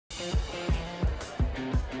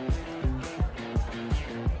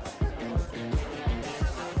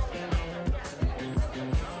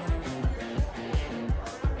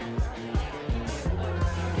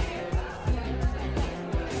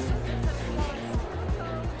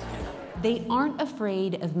they aren't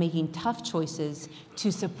afraid of making tough choices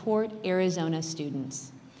to support Arizona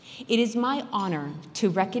students. It is my honor to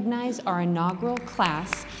recognize our inaugural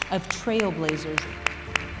class of Trailblazers.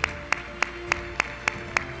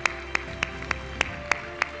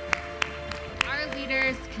 Our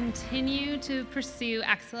leaders continue to pursue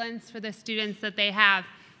excellence for the students that they have,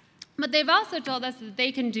 but they've also told us that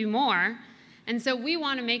they can do more, and so we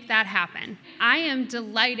want to make that happen. I am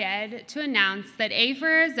delighted to announce that A for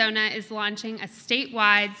Arizona is launching a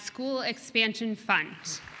statewide school expansion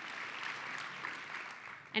fund.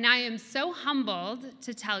 And I am so humbled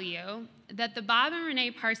to tell you that the Bob and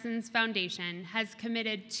Renee Parsons Foundation has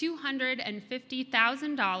committed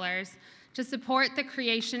 $250,000 to support the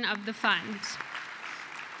creation of the fund.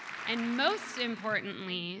 And most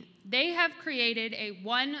importantly, they have created a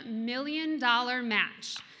 $1 million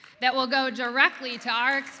match that will go directly to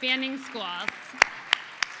our expanding schools.